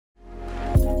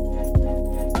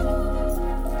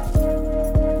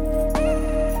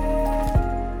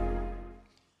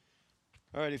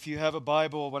right, if you have a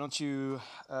Bible, why don't you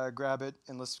grab it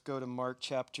and let's go to Mark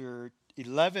chapter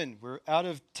 11. We're out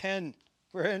of 10.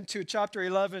 We're into chapter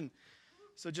 11.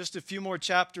 So just a few more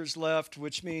chapters left,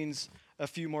 which means a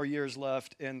few more years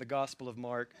left in the Gospel of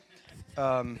Mark.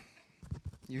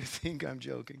 You think I'm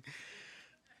joking.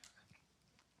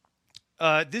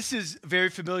 This is a very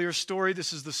familiar story.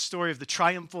 This is the story of the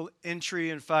triumphal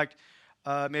entry. In fact,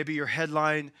 maybe your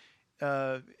headline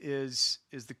is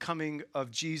the coming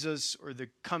of Jesus or the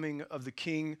coming of the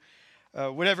King.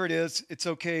 Whatever it is, it's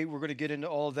okay. We're going to get into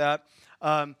all of that.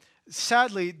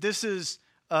 Sadly, this is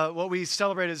what we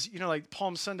celebrate as, like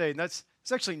Palm Sunday, and it's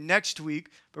actually next week,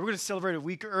 but we're going to celebrate a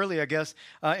week early, I guess.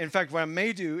 In fact, what I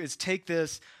may do is take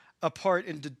this apart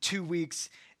into 2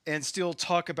 weeks and still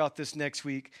talk about this next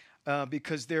week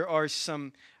because there are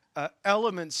some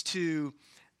elements to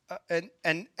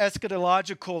an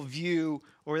eschatological view,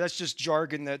 or that's just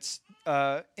jargon that's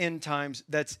end times,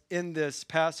 that's in this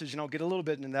passage, and I'll get a little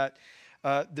bit into that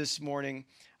this morning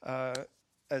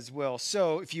as well.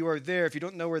 So if you are there, if you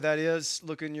don't know where that is,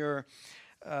 look in your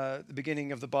the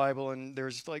beginning of the Bible, and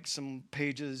there's like some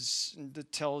pages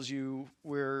that tells you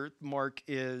where Mark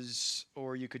is,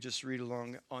 or you could just read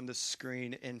along on the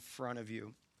screen in front of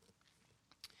you.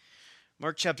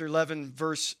 Mark chapter 11,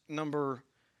 verse number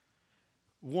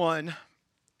 1.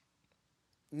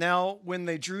 Now, when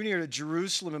they drew near to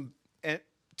Jerusalem and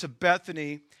to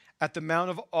Bethany at the Mount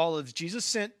of Olives, Jesus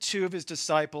sent 2 of his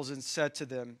disciples and said to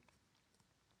them,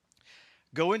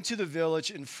 "Go into the village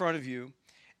in front of you,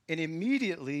 and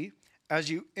immediately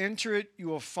as you enter it, you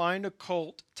will find a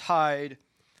colt tied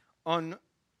on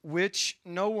which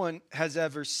no one has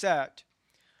ever sat.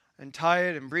 Untie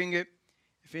it and bring it.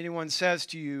 If anyone says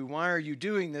to you, 'Why are you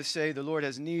doing this?' say, 'The Lord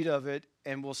has need of it,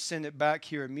 and will send it back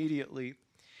here immediately.'"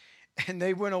 And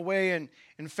they went away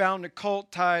and found a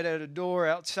colt tied at a door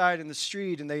outside in the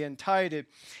street, and they untied it.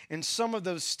 And some of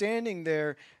those standing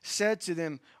there said to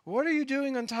them, "What are you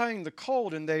doing untying the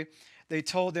colt?" And they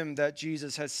told them that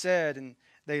Jesus had said, and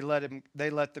they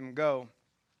let them go.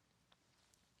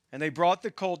 And they brought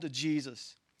the colt to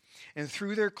Jesus and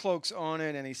threw their cloaks on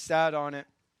it, and he sat on it.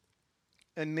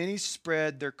 And many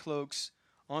spread their cloaks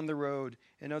on the road,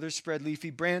 and others spread leafy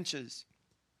branches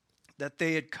that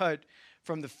they had cut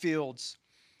from the fields.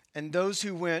 And those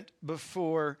who went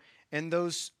before and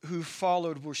those who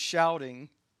followed were shouting,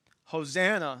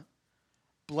 "Hosanna!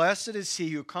 Blessed is he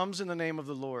who comes in the name of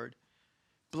the Lord.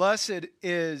 Blessed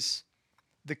is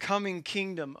the coming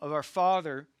kingdom of our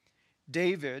father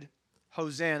David.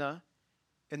 Hosanna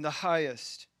in the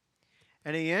highest."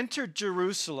 And he entered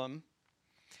Jerusalem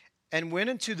and went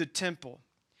into the temple.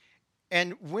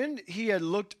 And when he had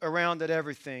looked around at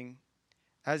everything,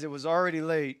 as it was already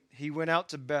late, he went out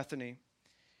to Bethany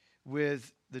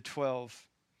with the 12.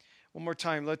 One more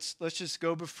time, let's just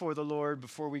go before the Lord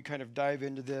before we kind of dive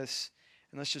into this,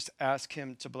 and let's just ask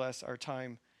him to bless our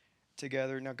time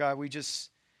together. Now, God, we just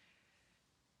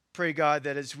pray, God,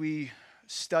 that as we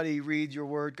read your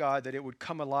word, God, that it would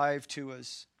come alive to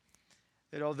us.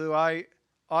 That although I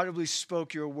audibly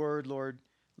spoke your word, Lord,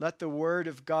 let the word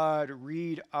of God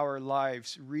read our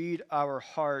lives, read our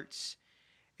hearts,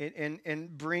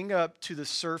 and bring up to the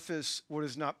surface what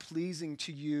is not pleasing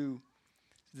to you,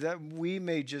 that we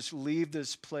may just leave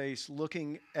this place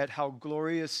looking at how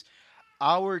glorious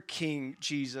our King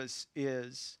Jesus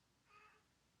is.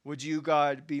 Would you,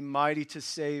 God, be mighty to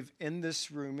save in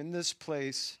this room, in this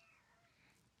place?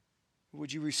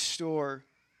 Would you restore?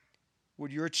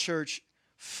 Would your church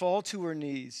fall to her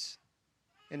knees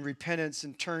in repentance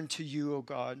and turn to you, O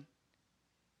God,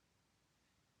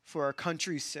 for our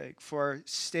country's sake, for our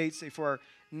state's sake, for our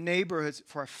neighborhoods,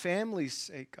 for our family's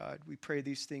sake, God. We pray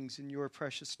these things in your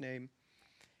precious name.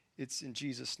 It's in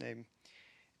Jesus' name.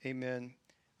 Amen.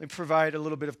 Let me provide a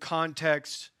little bit of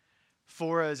context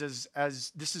for us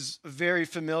as this is a very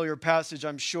familiar passage,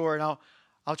 I'm sure, and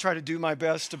I'll try to do my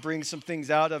best to bring some things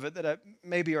out of it that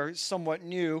maybe are somewhat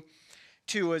new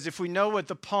to us. If we know what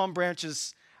the palm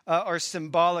branches are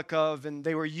symbolic of, and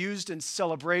they were used in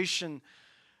celebration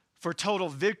for total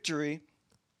victory,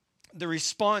 the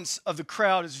response of the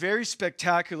crowd is very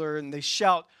spectacular, and they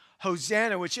shout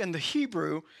Hosanna, which in the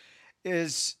Hebrew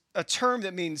is a term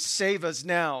that means save us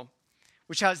now,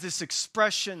 which has this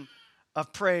expression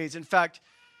of praise. In fact,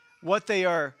 what they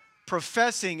are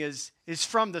professing is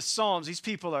from the Psalms. These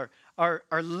people are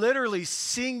literally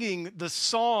singing the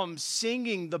Psalms,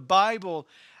 singing the Bible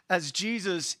as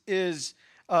Jesus is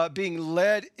being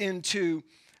led into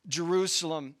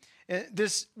Jerusalem.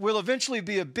 This will eventually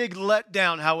be a big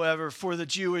letdown, however, for the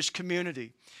Jewish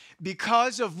community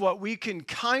because of what we can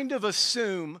kind of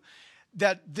assume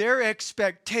that their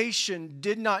expectation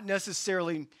did not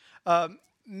necessarily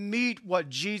meet what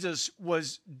Jesus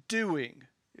was doing,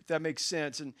 if that makes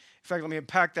sense. And in fact, let me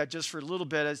unpack that just for a little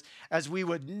bit, as we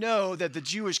would know that the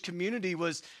Jewish community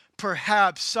was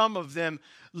perhaps, some of them,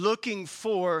 looking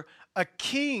for a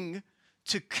king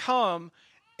to come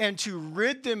and to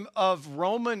rid them of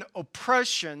Roman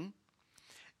oppression.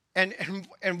 And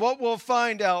what we'll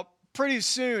find out pretty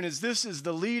soon is this is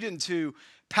the lead into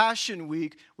Passion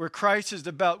Week, where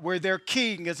where their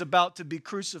king is about to be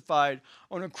crucified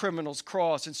on a criminal's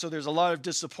cross. And so there's a lot of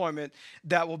disappointment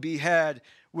that will be had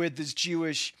with this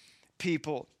Jewish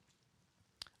people.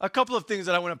 A couple of things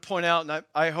that I want to point out, and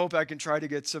I hope I can try to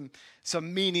get some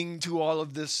meaning to all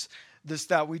of this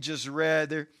that we just read.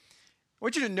 There, I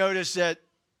want you to notice that,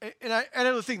 and I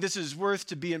don't think this is worth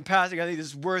to be in passing, I think this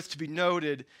is worth to be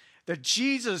noted, that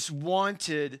Jesus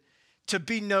wanted to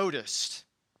be noticed.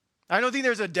 I don't think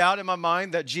there's a doubt in my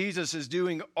mind that Jesus is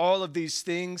doing all of these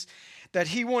things, that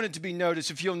he wanted to be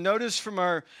noticed. If you'll notice from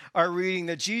our reading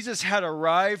that Jesus had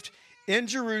arrived in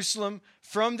Jerusalem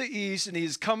from the east, and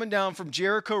he's coming down from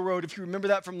Jericho Road. If you remember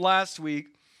that from last week,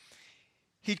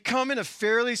 he'd come in a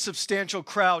fairly substantial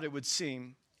crowd, it would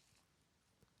seem.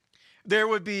 There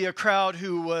would be a crowd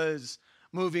who was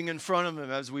moving in front of him,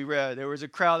 as we read. There was a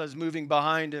crowd that was moving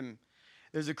behind him.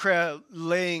 There's a crowd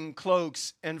laying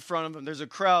cloaks in front of him. There's a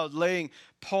crowd laying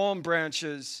palm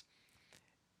branches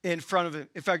in front of him.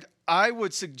 In fact, I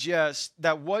would suggest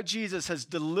that what Jesus has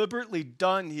deliberately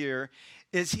done here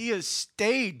is he has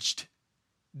staged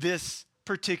this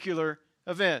particular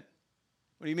event.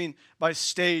 What do you mean by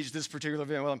stage this particular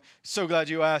event? Well, I'm so glad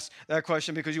you asked that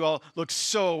question, because you all look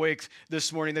so awake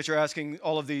this morning that you're asking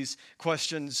all of these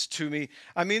questions to me.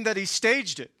 I mean that he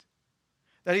staged it.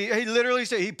 That he literally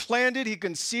said, he planned it, he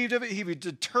conceived of it, he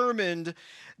determined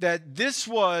that this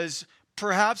was,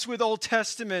 perhaps with Old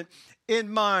Testament in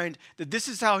mind, that this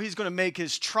is how he's going to make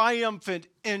his triumphant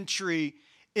entry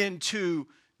into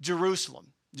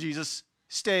Jerusalem. Jesus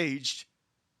staged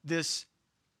this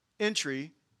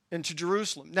entry into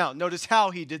Jerusalem. Now, notice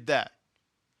how he did that.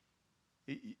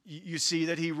 You see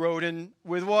that he rode in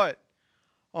with what?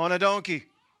 On a donkey.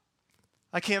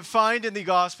 I can't find in the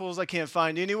Gospels, I can't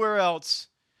find anywhere else.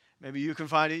 Maybe you can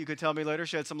find it, you can tell me later,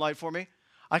 shed some light for me.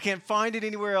 I can't find it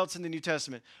anywhere else in the New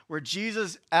Testament where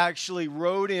Jesus actually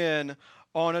rode in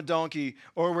on a donkey,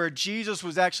 or where Jesus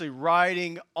was actually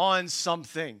riding on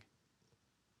something.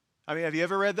 I mean, have you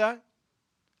ever read that?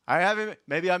 I haven't.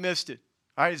 Maybe I missed it.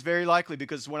 All right, it's very likely,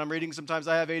 because when I'm reading, sometimes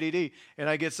I have ADD and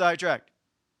I get sidetracked.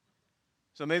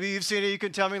 So maybe you've seen it, you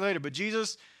can tell me later. But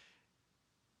Jesus,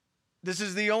 this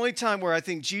is the only time where I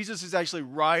think Jesus is actually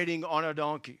riding on a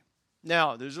donkey.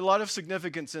 Now, there's a lot of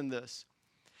significance in this.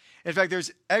 In fact,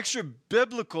 there's extra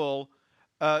biblical,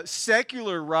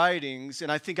 secular writings,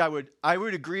 and I think I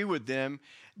would agree with them,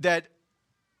 that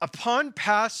upon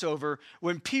Passover,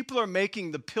 when people are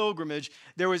making the pilgrimage,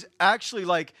 there was actually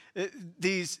like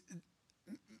these,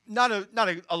 not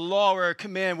a law or a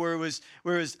command where it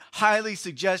was highly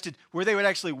suggested, where they would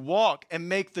actually walk and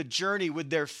make the journey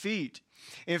with their feet.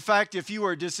 In fact, if you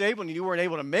were disabled and you weren't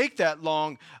able to make that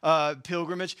long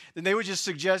pilgrimage, then they would just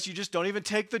suggest you just don't even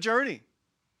take the journey.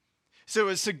 So it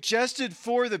was suggested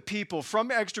for the people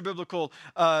from extra biblical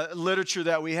literature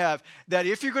that we have, that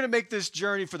if you're going to make this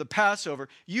journey for the Passover,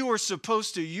 you are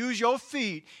supposed to use your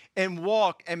feet and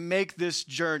walk and make this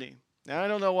journey. Now, I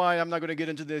don't know why. I'm not going to get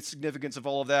into the significance of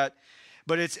all of that,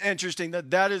 but it's interesting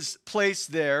that that is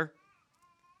placed there.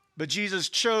 But Jesus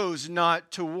chose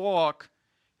not to walk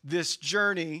this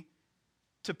journey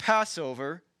to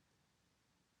Passover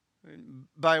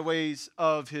by ways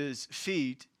of his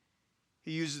feet.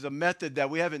 He uses a method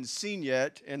that we haven't seen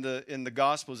yet in the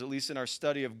Gospels, at least in our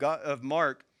study of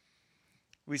Mark.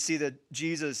 We see that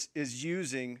Jesus is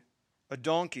using a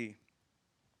donkey.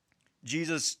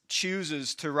 Jesus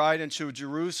chooses to ride into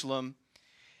Jerusalem,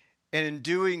 and in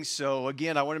doing so,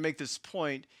 again, I want to make this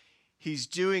point, he's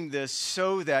doing this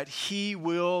so that he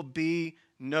will be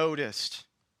noticed.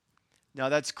 Now,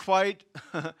 that's quite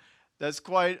a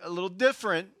little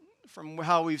different from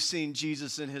how we've seen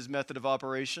Jesus in his method of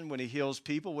operation. When he heals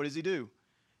people, what does he do?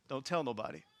 Don't tell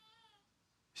nobody.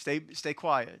 Stay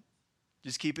quiet.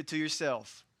 Just keep it to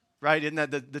yourself. Right? Isn't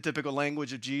that the typical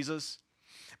language of Jesus?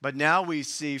 But now we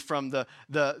see from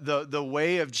the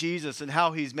way of Jesus and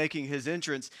how he's making his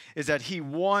entrance is that he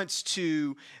wants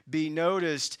to be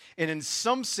noticed. And in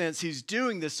some sense, he's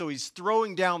doing this so he's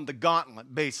throwing down the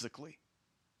gauntlet, basically.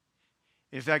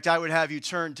 In fact, I would have you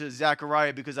turn to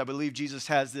Zechariah, because I believe Jesus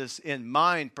has this in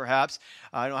mind, perhaps.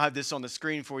 I don't have this on the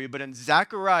screen for you, but in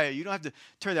Zechariah, you don't have to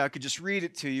turn there. I could just read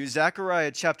it to you.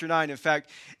 Zechariah chapter 9. In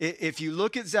fact, if you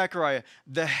look at Zechariah,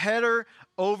 the header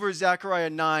over Zechariah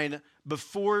 9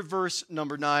 before verse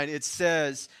number 9, it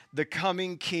says, the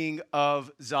coming King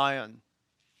of Zion.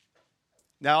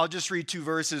 Now, I'll just read 2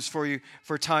 verses for you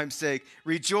for time's sake.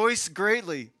 Rejoice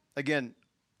greatly. Again,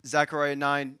 Zechariah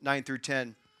 9 through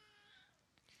 10.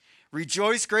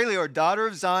 Rejoice greatly, O daughter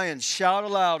of Zion. Shout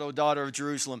aloud, O daughter of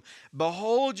Jerusalem.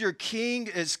 Behold, your king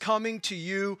is coming to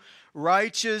you,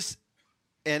 righteous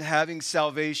and having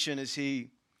salvation is he,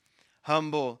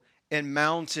 humble and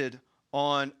mounted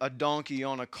on a donkey,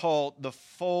 on a colt, the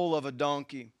foal of a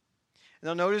donkey.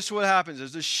 Now notice what happens.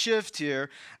 There's a shift here.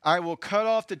 I will cut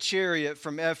off the chariot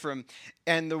from Ephraim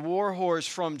and the war horse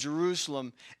from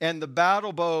Jerusalem, and the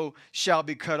battle bow shall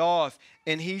be cut off,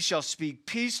 and he shall speak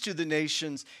peace to the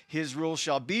nations. His rule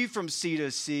shall be from sea to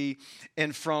sea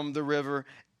and from the river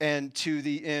and to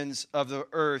the ends of the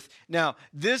earth. Now,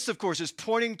 this, of course, is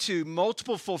pointing to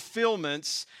multiple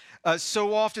fulfillments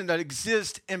so often that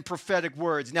exist in prophetic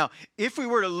words. Now, if we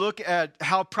were to look at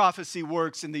how prophecy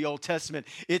works in the Old Testament,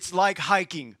 it's like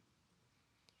hiking.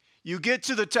 You get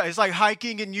to it's like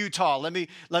hiking in Utah. Let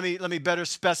me better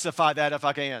specify that if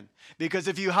I can. Because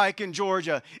if you hike in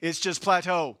Georgia, it's just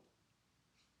plateau.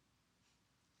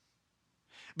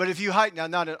 But if you hike, now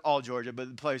not in all Georgia,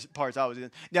 but the parts I was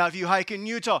in. Now, if you hike in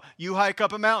Utah, you hike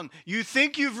up a mountain. You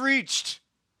think you've reached.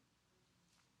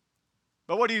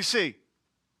 But what do you see?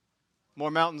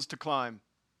 More mountains to climb,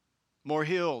 more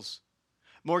hills,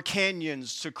 more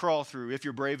canyons to crawl through if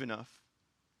you're brave enough.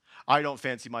 I don't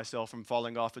fancy myself from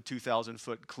falling off a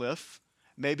 2,000-foot cliff.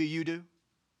 Maybe you do,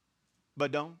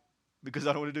 but don't, because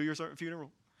I don't want to do your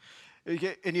funeral.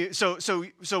 And so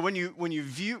when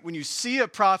you see a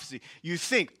prophecy, you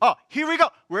think, oh, here we go,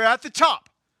 we're at the top.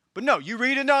 But no, you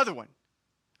read another one,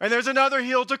 and there's another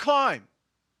hill to climb.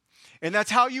 And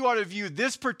that's how you ought to view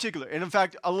this particular, and in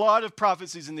fact, a lot of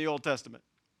prophecies in the Old Testament.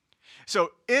 So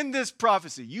in this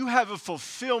prophecy, you have a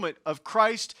fulfillment of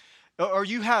Christ, or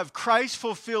you have Christ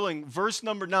fulfilling verse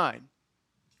number 9.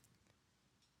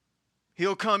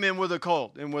 He'll come in with a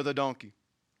colt and with a donkey.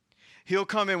 He'll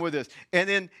come in with this.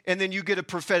 And then you get a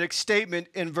prophetic statement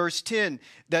in verse 10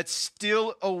 that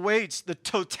still awaits the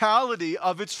totality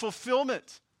of its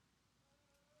fulfillment.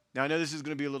 Now, I know this is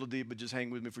going to be a little deep, but just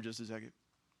hang with me for just a second.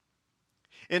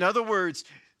 In other words,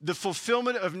 the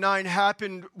fulfillment of 9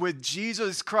 happened with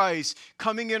Jesus Christ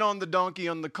coming in on the donkey,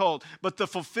 on the colt. But the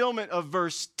fulfillment of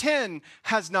verse 10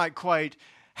 has not quite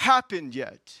happened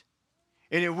yet.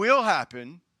 And it will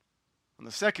happen on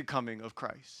the second coming of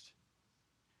Christ.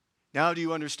 Now do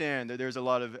you understand that there's a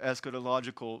lot of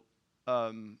eschatological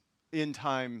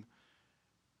end-time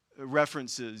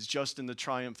references just in the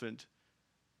triumphant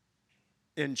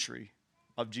entry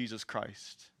of Jesus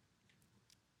Christ?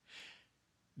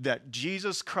 That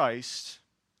Jesus Christ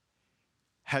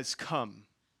has come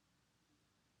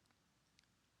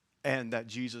and that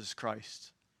Jesus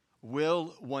Christ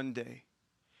will one day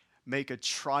make a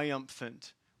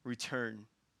triumphant return.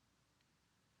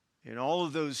 And all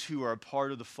of those who are a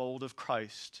part of the fold of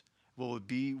Christ will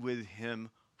be with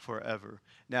him forever.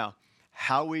 Now,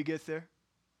 how we get there,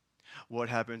 what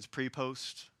happens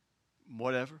pre-post,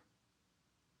 whatever,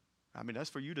 I mean, that's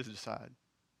for you to decide.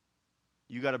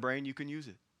 You got a brain, you can use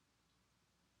it.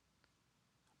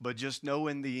 But just know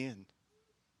in the end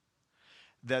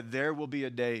that there will be a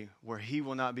day where he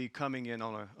will not be coming in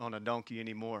on a donkey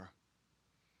anymore.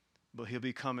 But he'll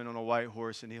be coming on a white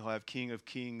horse, and he'll have King of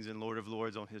Kings and Lord of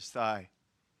Lords on his thigh.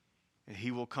 And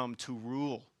he will come to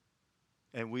rule,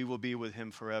 and we will be with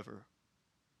him forever.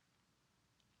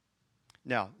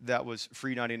 Now, that was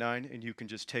free 99, and you can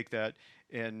just take that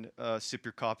and sip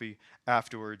your coffee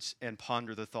afterwards and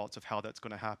ponder the thoughts of how that's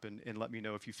going to happen and let me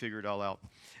know if you figure it all out.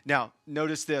 Now,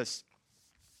 notice this.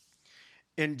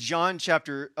 In John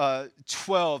chapter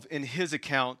 12, in his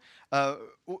account,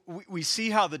 we see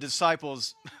how the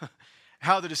disciples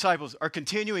are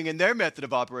continuing in their method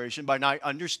of operation by not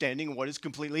understanding what is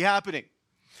completely happening.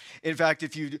 In fact,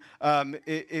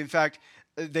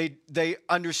 they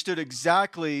understood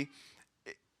exactly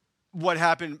what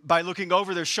happened by looking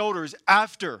over their shoulders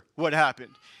after what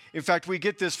happened. In fact, we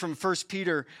get this from 1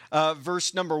 Peter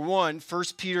verse number 1, 1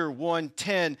 Peter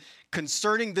 1:10,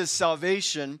 concerning this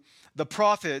salvation, the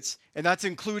prophets, and that's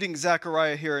including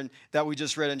Zechariah here and that we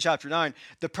just read in chapter 9,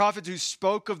 the prophets who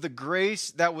spoke of the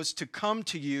grace that was to come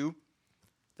to you,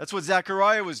 that's what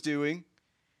Zechariah was doing.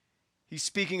 He's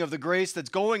speaking of the grace that's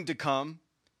going to come.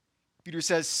 Peter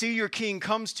says, see, your king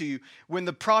comes to you. When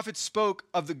the prophets spoke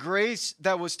of the grace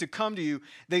that was to come to you,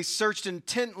 they searched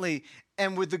intently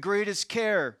and with the greatest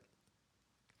care.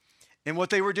 And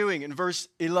what they were doing in verse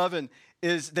 11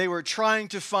 is they were trying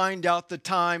to find out the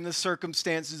time, the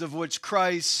circumstances of which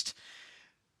Christ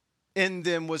in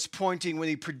them was pointing when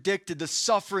he predicted the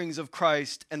sufferings of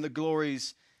Christ and the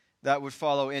glories that would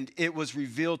follow. And it was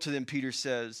revealed to them, Peter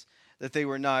says, that they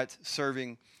were not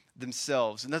serving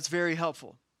themselves. And that's very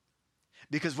helpful,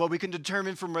 because what we can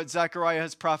determine from what Zechariah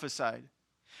has prophesied,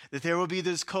 that there will be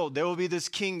this colt, there will be this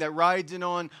king that rides in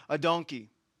on a donkey,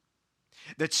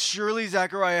 that surely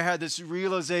Zechariah had this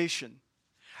realization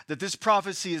that this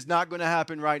prophecy is not going to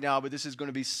happen right now, but this is going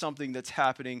to be something that's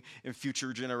happening in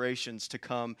future generations to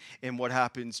come. And what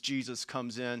happens? Jesus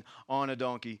comes in on a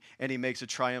donkey, and he makes a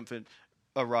triumphant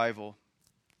arrival.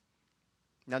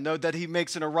 Now note that he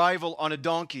makes an arrival on a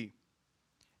donkey.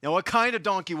 Now what kind of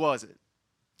donkey was it?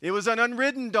 It was an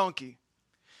unridden donkey.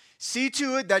 See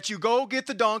to it that you go get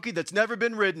the donkey that's never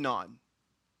been ridden on.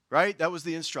 Right? That was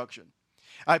the instruction.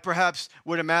 I perhaps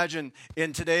would imagine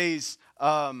in today's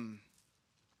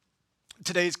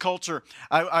culture,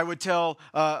 I would tell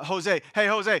Jose, hey,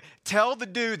 Jose, tell the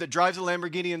dude that drives a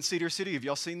Lamborghini in Cedar City. Have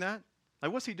y'all seen that?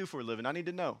 Like, what's he do for a living? I need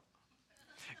to know.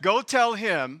 Go tell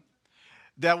him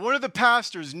that one of the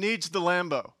pastors needs the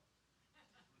Lambo.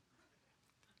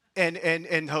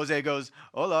 And Jose goes,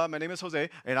 hola, my name is Jose,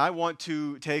 and I want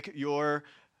to take your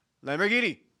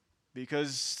Lamborghini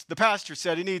because the pastor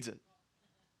said he needs it.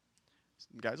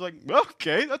 The guy's like, well,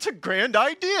 okay, that's a grand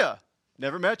idea.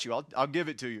 Never met you. I'll give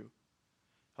it to you.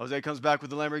 Jose comes back with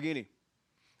the Lamborghini.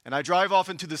 And I drive off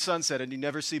into the sunset, and you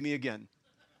never see me again.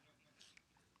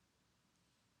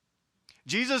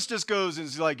 Jesus just goes and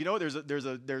is like, you know, there's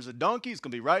a donkey. It's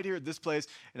going to be right here at this place,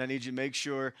 and I need you to make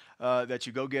sure that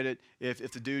you go get it.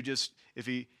 If the dude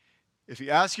if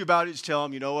he asks you about it, just tell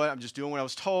him, you know what, I'm just doing what I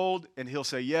was told, and he'll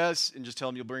say yes, and just tell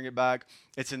him you'll bring it back.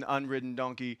 It's an unridden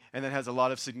donkey, and that has a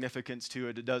lot of significance to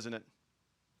it, doesn't it?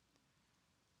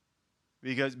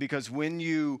 Because when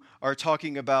you are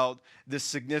talking about this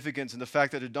significance and the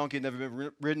fact that a donkey had never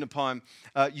been ridden upon,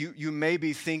 you may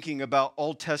be thinking about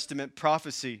Old Testament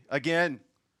prophecy. Again,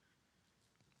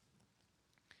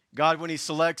 God, when he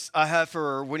selects a heifer,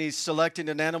 or when he's selecting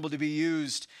an animal to be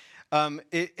used,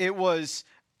 it was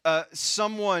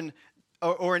someone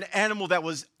or an animal that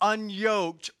was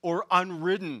unyoked or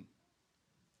unridden.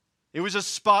 It was a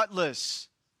spotless.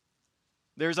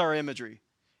 There's our imagery.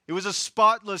 It was a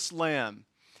spotless lamb.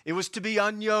 It was to be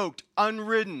unyoked,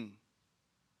 unridden.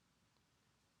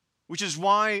 Which is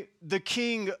why the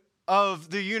king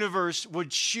of the universe would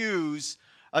choose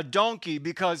a donkey,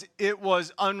 because it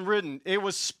was unridden. It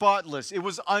was spotless. It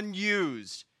was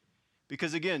unused.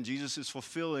 Because again, Jesus is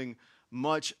fulfilling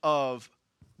much of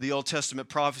the Old Testament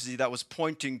prophecy that was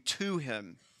pointing to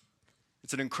him.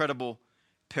 It's an incredible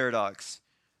paradox.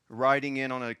 Riding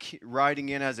in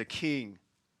as a king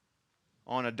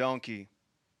on a donkey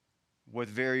with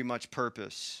very much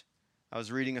purpose. I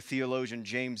was reading a theologian,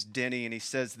 James Denney, and he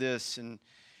says this, and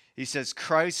he says,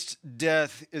 Christ's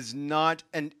death is not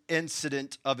an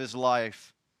incident of his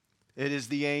life. It is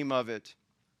the aim of it.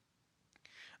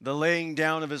 The laying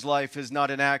down of his life is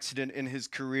not an accident in his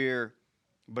career,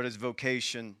 but his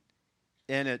vocation.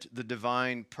 In it, the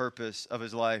divine purpose of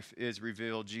his life is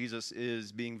revealed. Jesus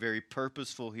is being very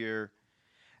purposeful here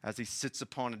as he sits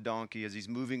upon a donkey, as he's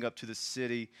moving up to the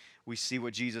city. We see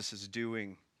what Jesus is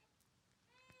doing.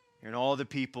 And all the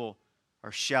people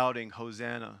are shouting,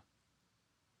 Hosanna.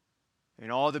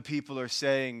 And all the people are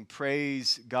saying,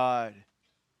 praise God.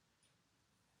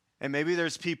 And maybe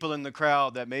there's people in the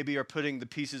crowd that maybe are putting the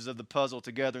pieces of the puzzle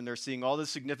together, and they're seeing all the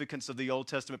significance of the Old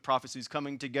Testament prophecies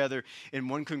coming together in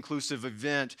one conclusive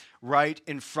event right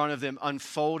in front of them,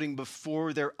 unfolding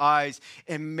before their eyes.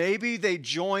 And maybe they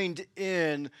joined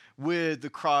in with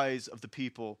the cries of the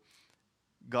people,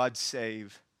 God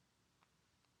save,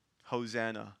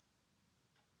 Hosanna,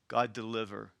 God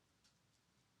deliver.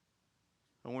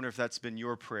 I wonder if that's been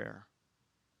your prayer.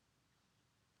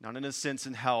 Not in a sense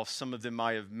in how some of them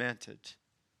might have meant it.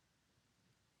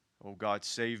 Oh, God,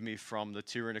 save me from the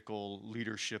tyrannical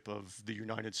leadership of the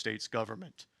United States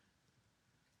government.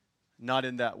 Not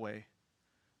in that way.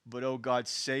 But, oh, God,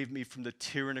 save me from the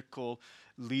tyrannical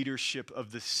leadership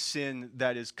of the sin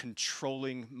that is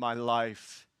controlling my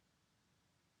life.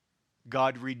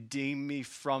 God, redeem me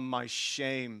from my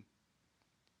shame.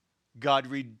 God,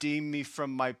 redeem me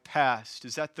from my past.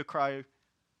 Is that the cry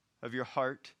of your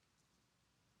heart?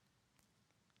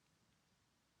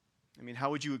 I mean,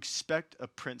 how would you expect a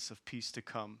Prince of Peace to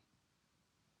come?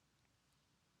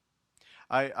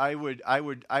 I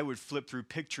would flip through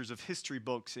pictures of history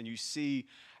books, and you see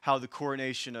how the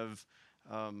coronation of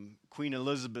Queen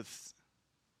Elizabeth,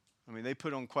 I mean, they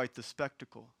put on quite the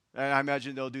spectacle. And I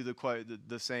imagine they'll do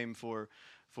the same for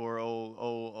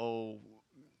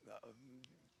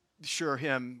sure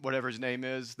him, whatever his name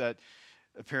is, that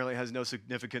apparently has no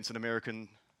significance in American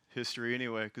history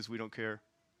anyway, because we don't care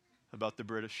about the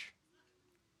British.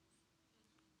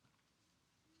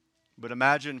 But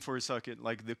imagine for a second,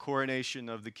 like the coronation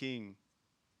of the king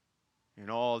and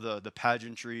all the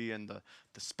pageantry and the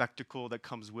spectacle that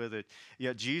comes with it.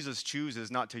 Yet Jesus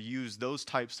chooses not to use those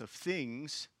types of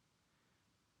things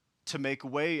to make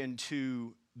way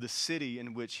into the city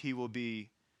in which he will be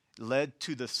led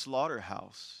to the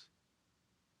slaughterhouse.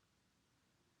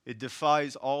 It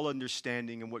defies all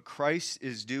understanding, and what Christ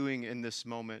is doing in this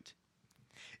moment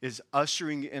is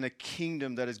ushering in a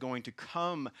kingdom that is going to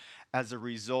come as a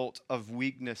result of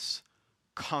weakness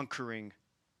conquering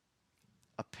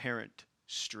apparent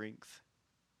strength.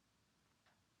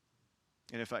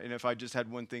 And if I just had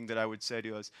one thing that I would say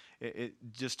to us,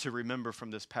 just to remember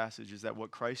from this passage, is that what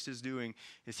Christ is doing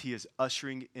is he is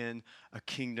ushering in a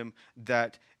kingdom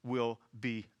that will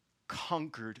be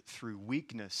conquered through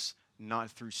weakness, not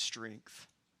through strength.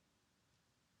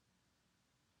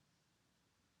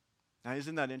 Now,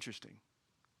 isn't that interesting?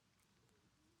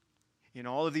 You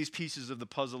know, all of these pieces of the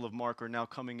puzzle of Mark are now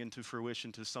coming into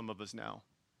fruition to some of us now,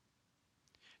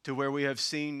 to where we have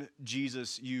seen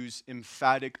Jesus use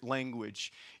emphatic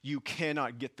language. You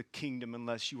cannot get the kingdom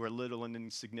unless you are little and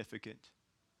insignificant.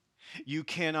 You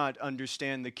cannot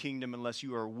understand the kingdom unless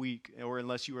you are weak or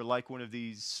unless you are like one of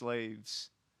these slaves.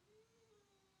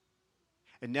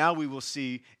 And now we will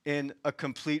see in a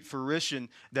complete fruition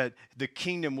that the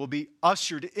kingdom will be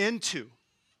ushered into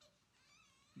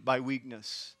by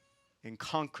weakness and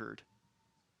conquered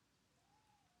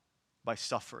by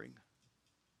suffering.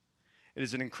 It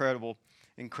is an incredible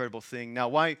thing. Now,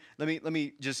 why? Let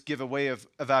me just give a way of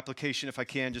application, if I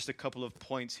can, just a couple of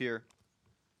points here.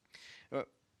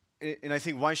 And I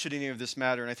think, why should any of this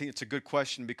matter? And I think it's a good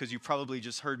question, because you probably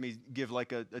just heard me give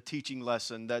like a teaching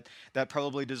lesson that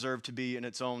probably deserved to be in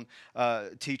its own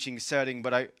teaching setting.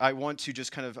 But I want to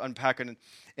just kind of unpack it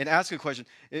and ask a question.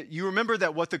 You remember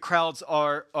that what the crowds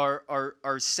are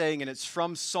saying, and it's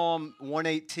from Psalm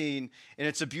 118, and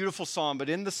it's a beautiful psalm. But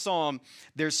in the psalm,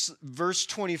 there's verse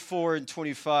 24 and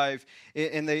 25,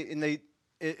 and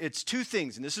it's two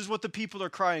things, and this is what the people are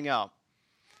crying out.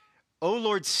 "O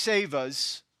Lord, save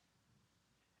us,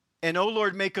 and O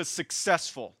Lord, make us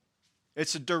successful."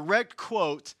 It's a direct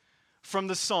quote from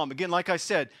the psalm. Again, like I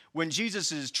said, when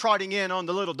Jesus is trotting in on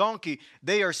the little donkey,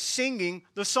 they are singing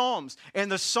the psalms.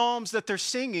 And the psalms that they're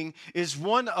singing is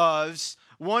one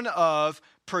of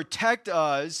protect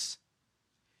us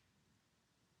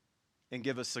and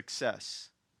give us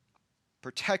success.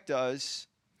 Protect us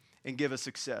and give us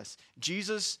success.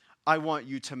 Jesus, I want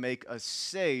you to make us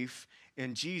safe.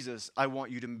 And Jesus, I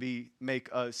want you to make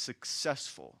us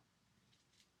successful.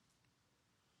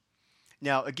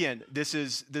 Now, again, this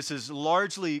is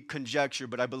largely conjecture,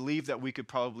 but I believe that we could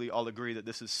probably all agree that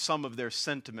this is some of their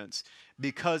sentiments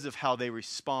because of how they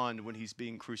respond when he's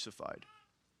being crucified.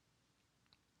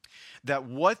 That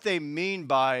what they mean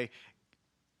by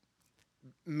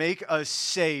make us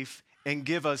safe and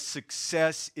give us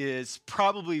success is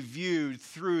probably viewed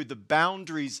through the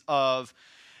boundaries of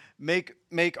make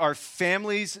our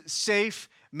families safe,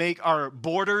 make our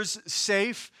borders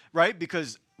safe, right?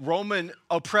 Because Roman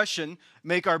oppression,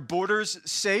 make our borders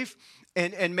safe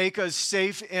and make us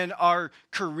safe in our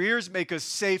careers, make us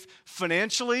safe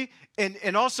financially.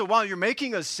 And also, while you're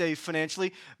making us safe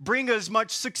financially, bring us much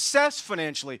success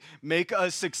financially. Make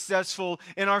us successful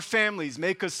in our families.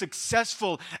 Make us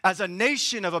successful as a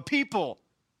nation of a people.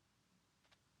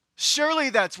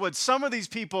 Surely that's what some of these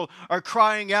people are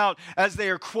crying out as they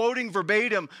are quoting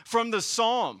verbatim from the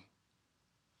psalm.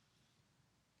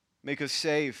 Make us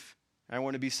safe. I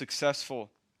want to be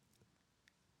successful.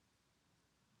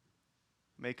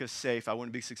 Make us safe. I want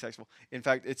to be successful. In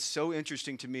fact, it's so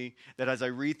interesting to me that as I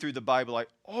read through the Bible, I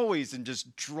always am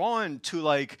just drawn to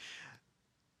like,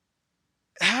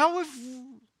 how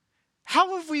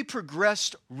have we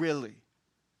progressed really?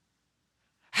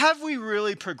 Have we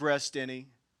really progressed any?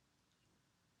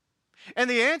 And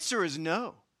the answer is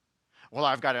no. Well,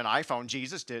 I've got an iPhone.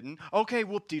 Jesus didn't. Okay,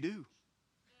 whoop-de-doo.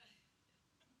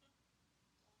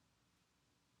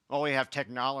 Oh, we have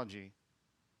technology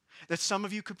that some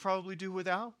of you could probably do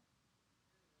without.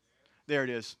 There it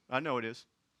is. I know it is.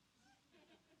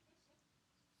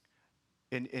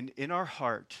 In our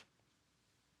heart,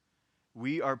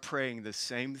 we are praying the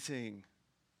same thing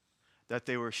that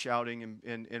they were shouting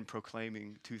and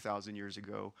proclaiming 2,000 years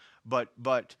ago. But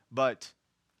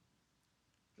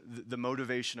the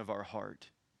motivation of our heart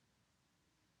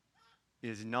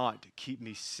is not to keep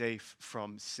me safe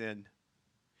from sin.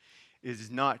 It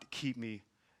is not to keep me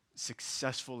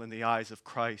successful in the eyes of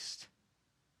Christ.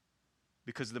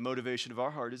 Because the motivation of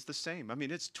our heart is the same. I mean,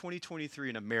 it's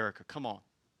 2023 in America. Come on.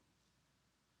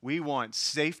 We want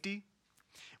safety.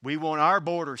 We want our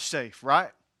border safe, right?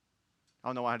 I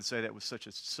don't know why I had to say that with such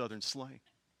a southern slang.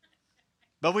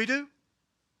 But we do.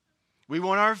 We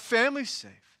want our family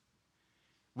safe.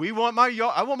 I want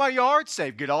my yard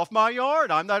safe. Get off my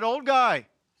yard. I'm that old guy.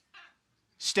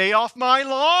 Stay off my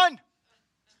lawn.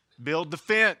 Build the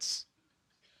fence.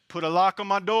 Put a lock on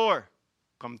my door.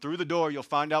 Come through the door. You'll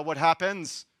find out what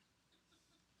happens.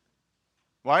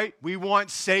 Right? We want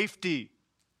safety.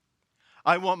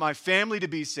 I want my family to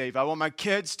be safe. I want my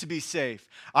kids to be safe.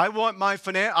 And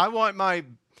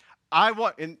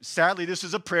sadly, this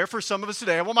is a prayer for some of us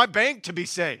today. I want my bank to be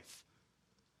safe.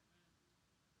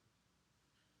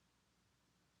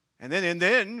 And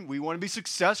then we want to be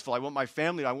successful. I want my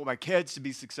family, I want my kids to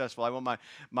be successful. I want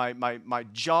my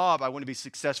job, I want to be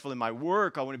successful in my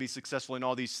work. I want to be successful in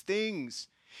all these things.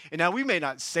 And now we may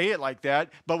not say it like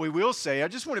that, but we will say, I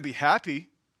just want to be happy.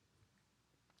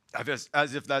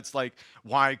 As if that's like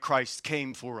why Christ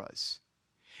came for us.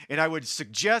 And I would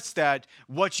suggest that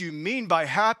what you mean by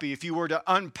happy, if you were to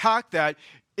unpack that,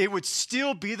 it would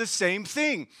still be the same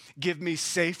thing. Give me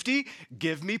safety,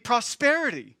 give me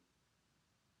prosperity.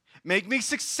 Make me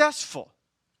successful.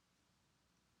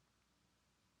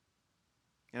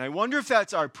 And I wonder if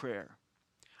that's our prayer.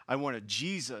 I want a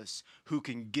Jesus who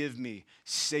can give me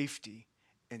safety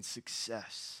and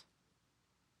success.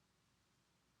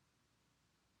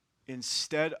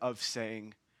 Instead of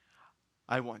saying,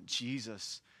 I want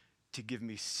Jesus to give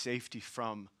me safety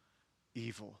from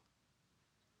evil,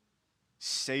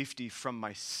 safety from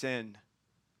my sin.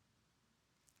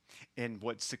 And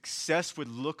what success would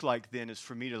look like then is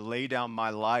for me to lay down my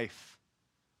life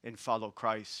and follow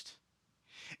Christ.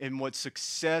 And what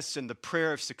success and the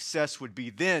prayer of success would be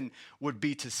then would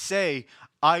be to say,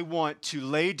 I want to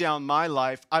lay down my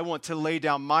life. I want to lay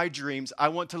down my dreams. I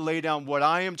want to lay down what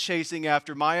I am chasing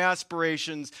after, my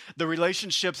aspirations, the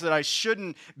relationships that I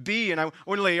shouldn't be. And I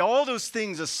want to lay all those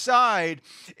things aside.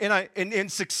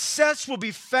 And success will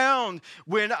be found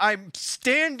when I'm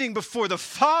standing before the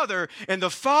Father and the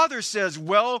Father says,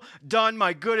 well done,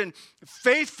 my good and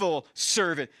faithful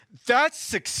servant. That's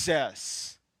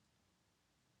success.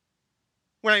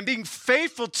 When I'm being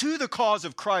faithful to the cause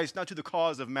of Christ, not to the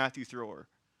cause of Matthew Thrower.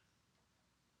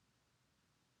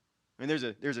 And there's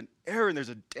an error and there's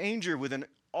a danger within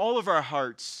all of our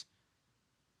hearts.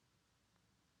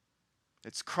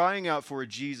 It's crying out for a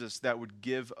Jesus that would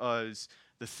give us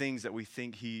the things that we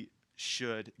think he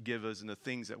should give us and the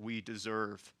things that we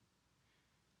deserve.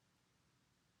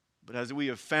 But as we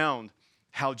have found,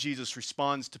 how Jesus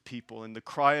responds to people, and the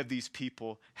cry of these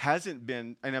people hasn't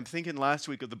been, and I'm thinking last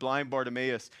week of the blind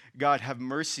Bartimaeus, God, have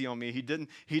mercy on me. He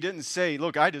didn't say,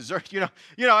 look, I deserve,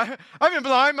 I've been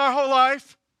blind my whole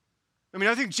life. I mean,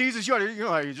 I think Jesus, you ought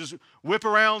to, you just whip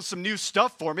around some new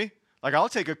stuff for me. Like, I'll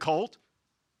take a colt.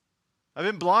 I've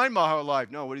been blind my whole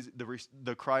life. No, what is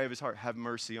the cry of his heart? Have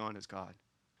mercy on us, God.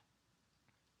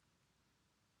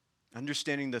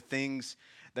 Understanding the things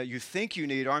that you think you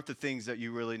need aren't the things that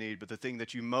you really need, but the thing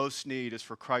that you most need is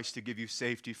for Christ to give you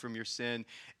safety from your sin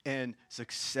and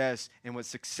success. And what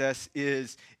success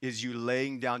is you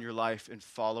laying down your life and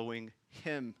following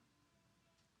him.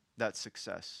 That's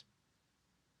success.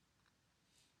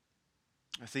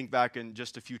 I think back in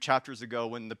just a few chapters ago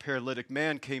when the paralytic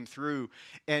man came through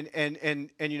and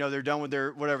they're done with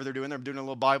their whatever they're doing. They're doing a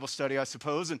little Bible study, I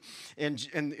suppose. And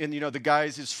the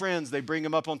guys, his friends, they bring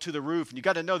him up onto the roof. And you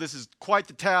got to know this is quite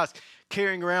the task,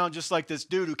 carrying around just like this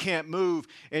dude who can't move.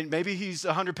 And maybe he's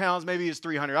 100 pounds, maybe he's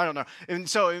 300. I don't know. And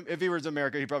so if he was in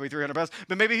America, he'd probably be 300 pounds.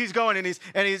 But maybe he's going and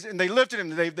they lifted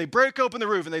him. They break open the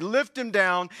roof and they lift him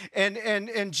down.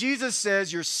 And Jesus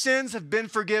says, your sins have been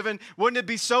forgiven. Wouldn't it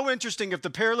be so interesting if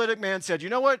the paralytic man said, you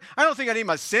know what? I don't think I need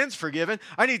my sins forgiven.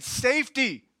 I need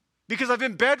safety because I've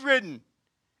been bedridden.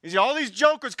 You see, all these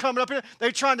jokers coming up here,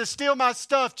 they're trying to steal my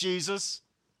stuff, Jesus.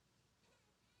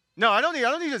 No, I don't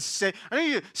need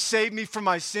to save me from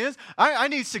my sins. I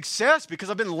need success because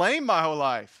I've been lame my whole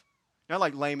life. Not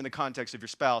like lame in the context of your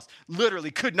spouse.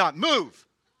 Literally could not move.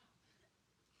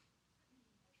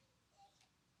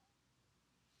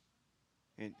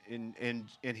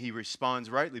 And he responds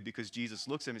rightly because Jesus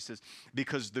looks at him and says,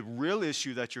 because the real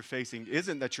issue that you're facing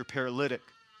isn't that you're paralytic.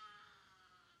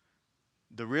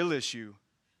 The real issue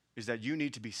is that you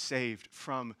need to be saved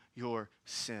from your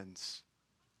sins.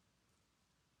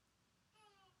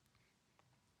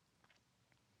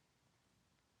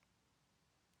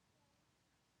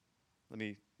 Let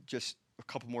me just a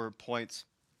couple more points.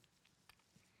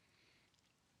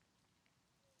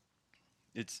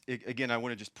 Again, I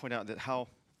want to just point out that how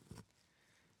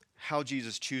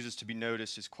Jesus chooses to be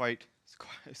noticed is quite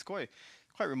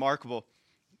remarkable.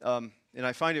 And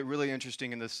I find it really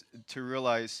interesting in this to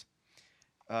realize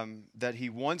that he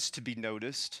wants to be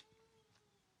noticed.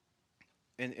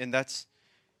 And that's,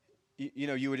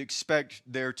 you would expect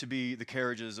there to be the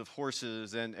carriages of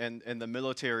horses and the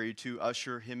military to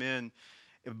usher him in,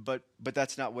 but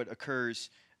that's not what occurs.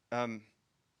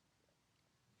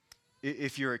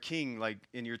 If you're a king, like,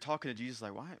 and you're talking to Jesus,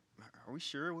 like, why are we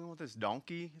sure we want this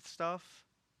donkey stuff?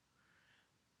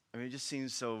 I mean, it just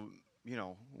seems so,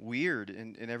 weird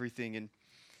and everything. And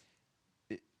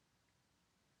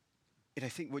I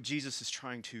think what Jesus is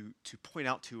trying to point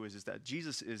out to us is that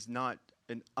Jesus is not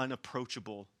an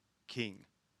unapproachable king.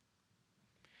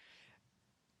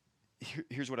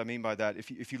 Here's what I mean by that.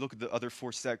 If you look at the other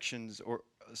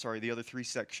the other three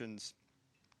sections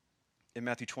in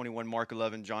Matthew 21, Mark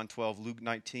 11, John 12, Luke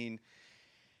 19,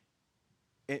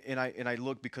 and I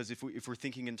look because if we're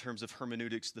thinking in terms of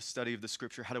hermeneutics, the study of the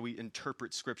Scripture, how do we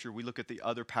interpret Scripture? We look at the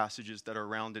other passages that are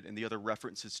around it and the other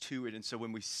references to it. And so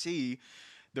when we see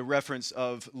the reference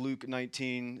of Luke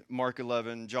 19, Mark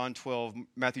 11, John 12,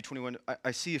 Matthew 21,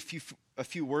 I see a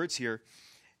few words here,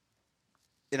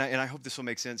 and I hope this will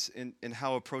make sense in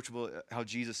how approachable how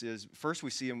Jesus is. First, we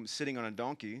see him sitting on a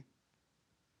donkey.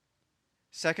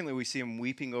 Secondly, we see him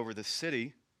weeping over the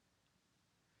city.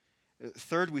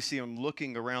 Third, we see him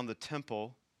looking around the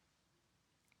temple.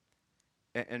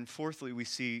 And fourthly, we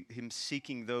see him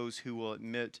seeking those who will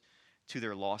admit to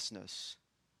their lostness,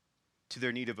 to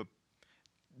their need of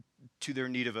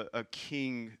a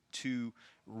king to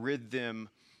rid them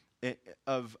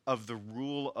of the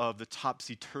rule of the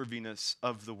topsy-turviness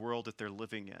of the world that they're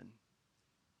living in.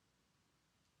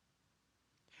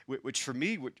 Which for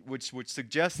me would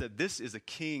suggest that this is a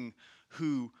king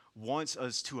who wants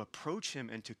us to approach him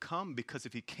and to come, because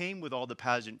if he came with all the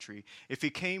pageantry, if he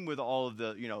came with all of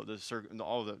the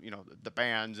the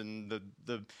bands and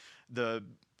the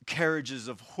carriages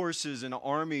of horses and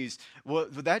armies, well,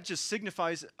 that just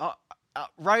signifies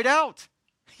right out,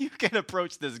 you can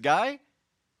approach this guy.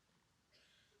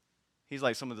 He's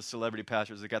like some of the celebrity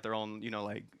pastors that got their own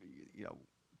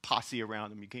posse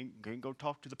around him. You can't go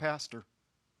talk to the pastor.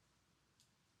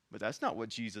 But that's not what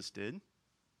Jesus did.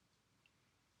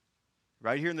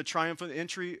 Right here in the triumphant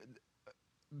entry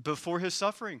before his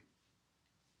suffering,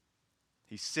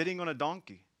 he's sitting on a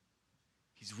donkey.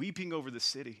 He's weeping over the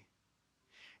city.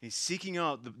 He's seeking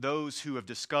out those who have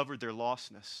discovered their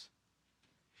lostness.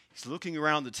 He's looking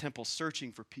around the temple,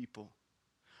 searching for people,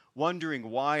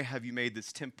 wondering, why have you made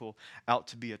this temple out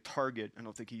to be a target? I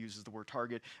don't think he uses the word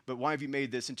target, but why have you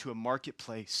made this into a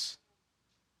marketplace?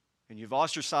 And you've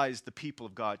ostracized the people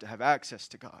of God to have access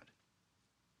to God.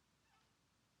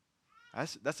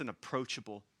 That's an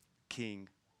approachable king.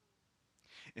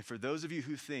 And for those of you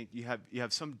who think you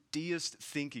have some deist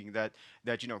thinking that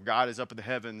God is up in the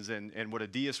heavens, and what a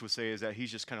deist would say is that he's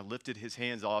just kind of lifted his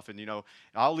hands off and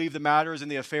I'll leave the matters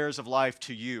and the affairs of life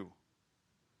to you.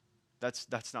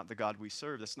 That's not the God we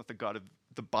serve. That's not the God of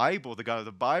the Bible. The God of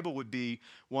the Bible would be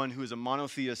one who is a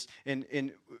monotheist,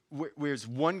 and where's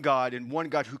one God, and one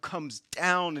God who comes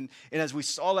down, and as we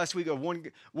saw last week,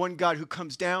 one God who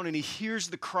comes down and he hears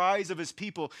the cries of his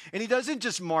people, and he doesn't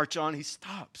just march on, he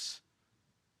stops.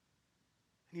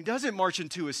 And he doesn't march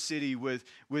into a city with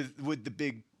the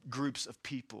big groups of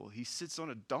people. He sits on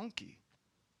a donkey.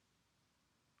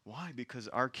 Why? Because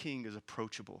our King is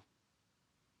approachable.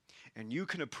 And you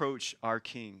can approach our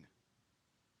King.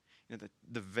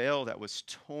 The veil that was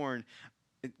torn,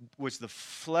 it was the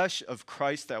flesh of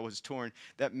Christ that was torn,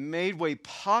 that made way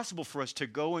possible for us to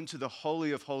go into the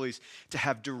Holy of Holies, to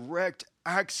have direct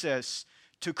access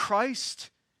to Christ.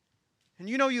 And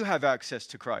you have access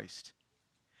to Christ.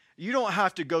 You don't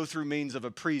have to go through means of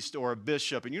a priest or a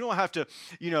bishop, and you don't have to,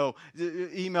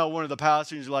 email one of the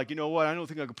pastors like, I don't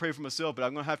think I can pray for myself, but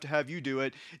I'm going to have you do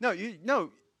it.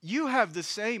 No, you have the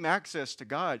same access to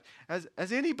God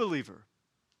as any believer.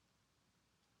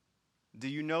 Do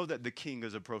you know that the King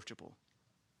is approachable?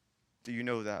 Do you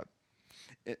know that?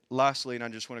 Lastly, and I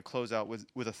just want to close out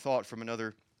with a thought from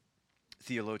another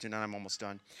theologian, and I'm almost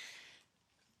done.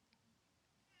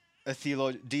 A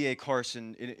theologian, D.A.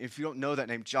 Carson. If you don't know that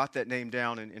name, jot that name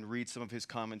down and read some of his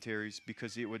commentaries,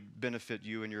 because it would benefit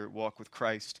you in your walk with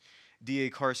Christ. D.A.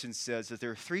 Carson says that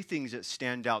there are three things that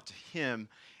stand out to him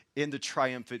in the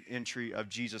triumphant entry of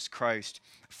Jesus Christ.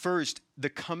 First, the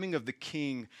coming of the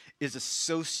King is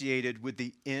associated with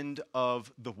the end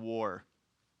of the war.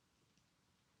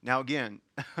 Now again,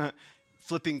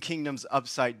 flipping kingdoms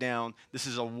upside down, this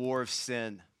is a war of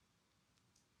sin.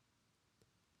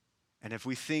 And if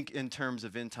we think in terms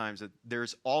of end times, that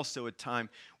there's also a time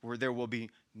where there will be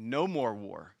no more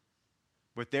war,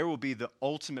 but there will be the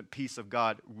ultimate peace of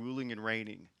God ruling and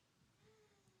reigning.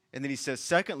 And then he says,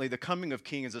 secondly, the coming of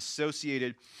King is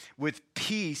associated with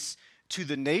peace to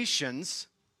the nations.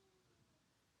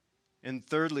 And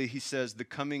thirdly, he says, the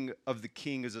coming of the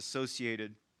King is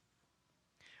associated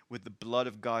with the blood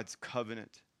of God's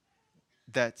covenant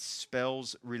that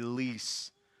spells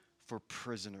release for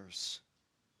prisoners.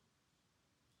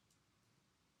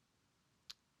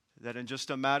 That in just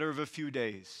a matter of a few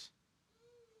days,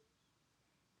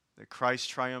 that Christ's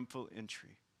triumphal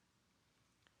entry,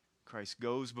 Christ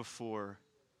goes before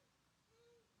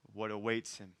what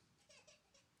awaits him,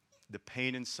 the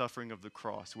pain and suffering of the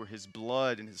cross, where his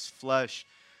blood and his flesh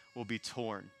will be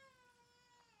torn,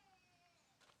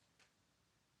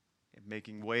 and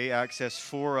making way access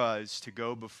for us to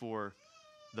go before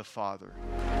the Father.